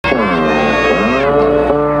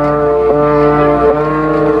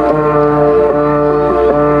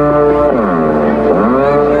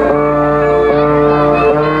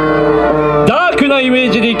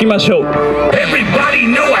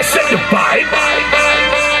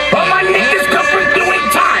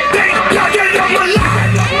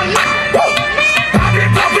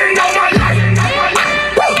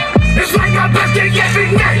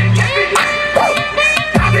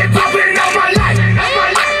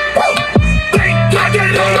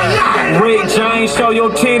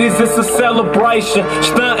G's, it's a celebration.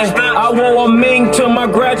 Stuntin', I wore a ming to my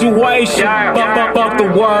graduation. Fuck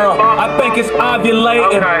the world, I think it's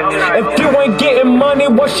ovulating. If you ain't getting money,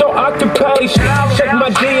 what's your occupation? Check my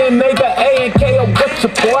DNA, the A and K, what's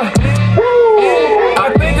your boy?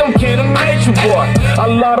 I think I'm Ken and Nature boy. A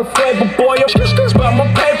lot of flavor boy, about my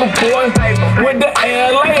paper boy. Went to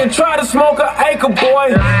LA and tried to smoke an acre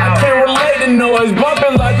boy. I can't relate to noise,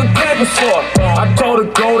 bumping like a cancer sore. I told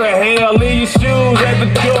her go to hell, leave your shoes at the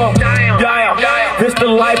door. Yeah, this the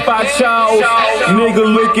life I chose. Nigga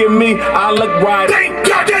look at me, I look right. Thank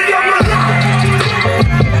God that I'm alive.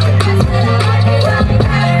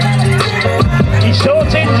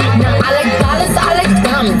 I like dollars, I like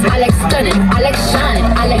diamonds, I like stunning, I like shining,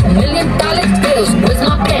 I like $1 million bills. Where's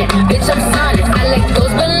my pen? Bitch, I'm signing. I like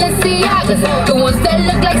those Balenciagas, the ones that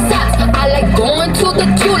look like socks. I like going to the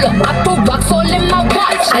Tula, I put rocks all in my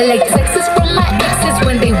watch. I like texts from my exes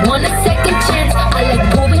when they want a second chance. I like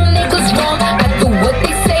proving niggas wrong, I do what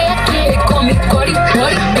they say I can't. They call me Cardi,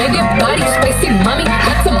 Cardi, banging body, spicy mommy,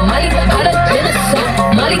 hot tamale, hotter than a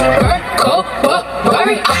Somali. Cold,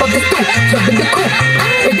 Ferrari, hop up the stoop, jump in the coupe,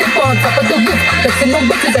 hit the bar on top of the roof, flexing on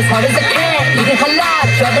bitches as hard as I can, eating halal,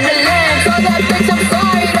 driving the Lamb. So that bitch, I'm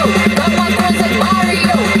sorry though, got my girls like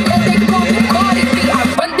Mario, yeah they call me Cardi B, I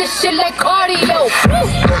run this shit like cardio.